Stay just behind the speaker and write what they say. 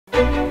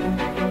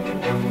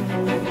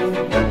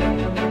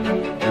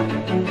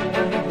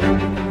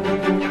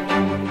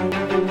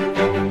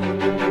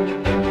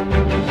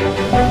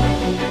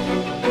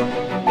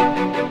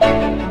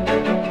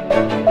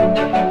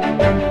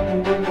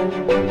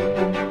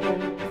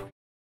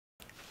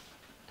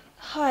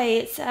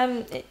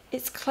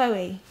it's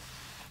Chloe.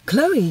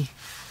 Chloe?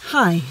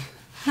 Hi.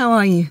 How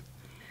are you?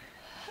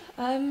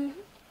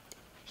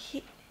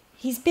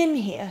 He's been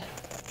here.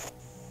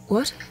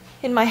 What?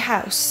 In my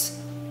house.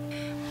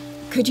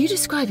 Could you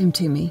describe him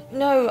to me?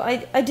 No,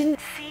 I didn't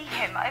see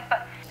him,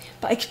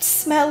 but I could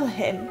smell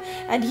him,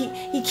 and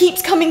he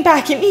keeps coming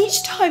back, and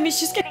each time it's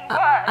just getting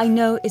worse. I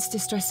know it's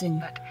distressing,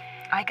 but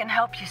I can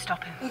help you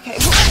stop him. Okay.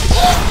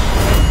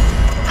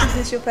 Is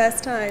this your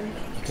first time?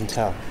 You can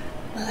tell.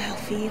 Well,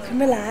 Alfie, you can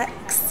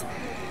relax.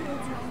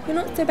 You're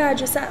not so bad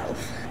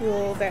yourself.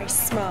 You're very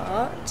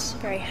smart,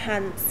 very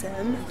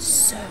handsome,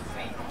 so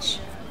rich.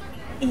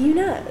 You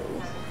know,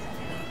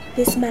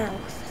 this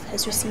mouth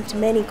has received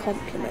many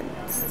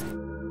compliments.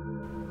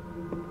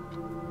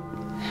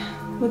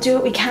 We'll do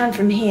what we can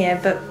from here,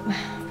 but we're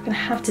going to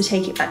have to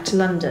take it back to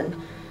London.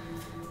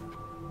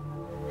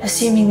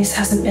 Assuming this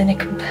hasn't been a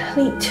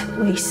complete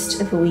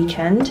waste of a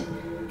weekend.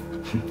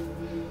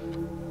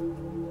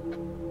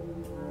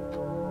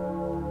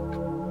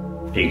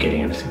 Are you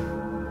getting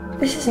anything?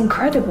 This is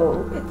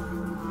incredible.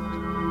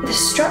 The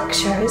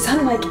structure is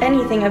unlike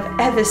anything I've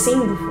ever seen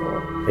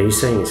before. Are you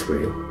saying it's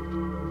real?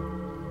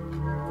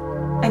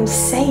 I'm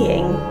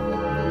saying...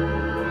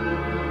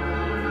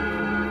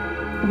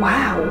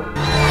 wow.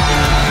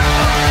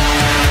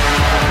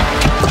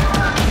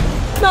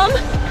 Mum!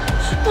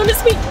 Mum,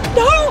 it's me!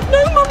 No,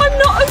 Mum, I'm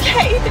not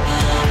okay!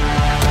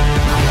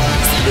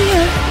 He's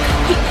here.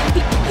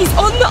 He's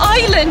on the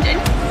island and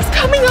he's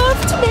coming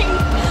after me!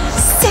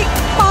 Sick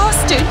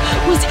bastard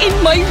was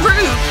in my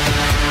room!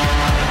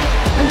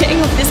 I'm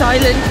getting off this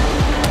island.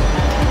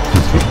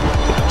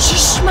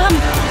 Shh,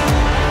 Mum!